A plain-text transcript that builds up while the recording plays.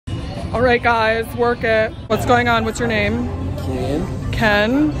All right, guys, work it. What's going on? What's your name? Ken.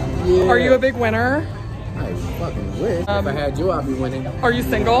 Ken? Yeah. Are you a big winner? I fucking wish. If I had you, I'd be winning. Are you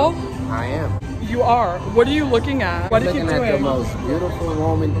single? I am. You are. What are you looking at? What are you doing? Looking at the most beautiful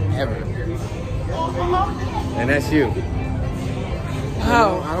woman ever. And that's you.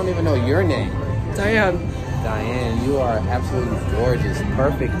 Wow. I don't even know your name. Diane. Diane, you are absolutely gorgeous.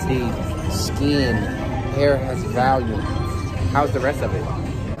 Perfect teeth, skin, hair has value. How's the rest of it?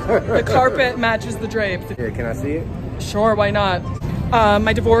 The carpet matches the drapes. Here, can I see it? Sure, why not?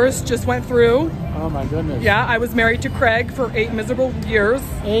 My divorce just went through. Oh my goodness. Yeah, I was married to Craig for 8 miserable years.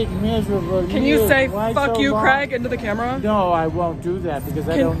 8 miserable years. Can you say Why fuck so you, long? Craig, into the camera? No, I won't do that because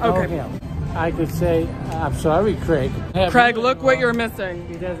I don't know him. I could say, I'm sorry, Craig. Craig, look what you're missing.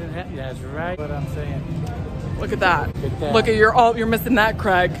 He doesn't have, that's right what I'm saying. Look at that. Look at that. Look at you're missing that,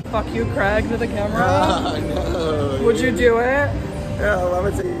 Craig. Fuck you, Craig, into the camera. Oh, no. Would you do it? No, I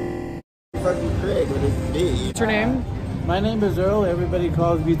would say fucking Craig, but it's me. What's your name? My name is Earl. Everybody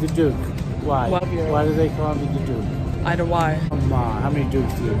calls me the Duke. Why? Love you. Why do they call me the Duke? I don't know why. Come on, how many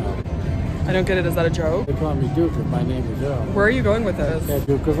Dukes do you know? I don't get it. Is that a joke? They call me Duke if my name is Earl. Where are you going with this? Yeah,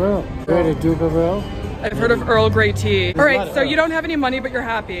 Duke of Earl. Heard of Duke of Earl? I've heard of Earl Grey tea. All right, what, so Earl? you don't have any money, but you're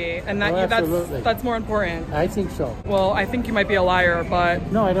happy, and that Oh, absolutely. that's more important. I think so. Well, I think you might be a liar,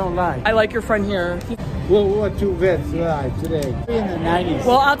 but No, I don't lie. I like your friend here. World War II vets alive today. In the 90s.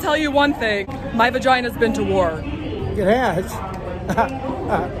 Well, I'll tell you one thing. My vagina's been to war. It has.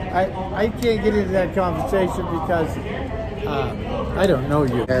 I can't get into that conversation because I don't know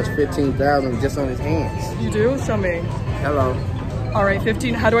you. Has 15,000 just on his hands. You do? Show me. Hello. All right,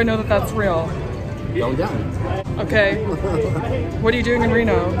 15. How do I know that that's real? Don't doubt me. Okay. What are you doing in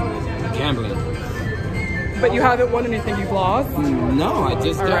Reno? Gambling. But you haven't won anything. You've lost? No, I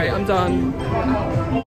just All got right, it. I'm done.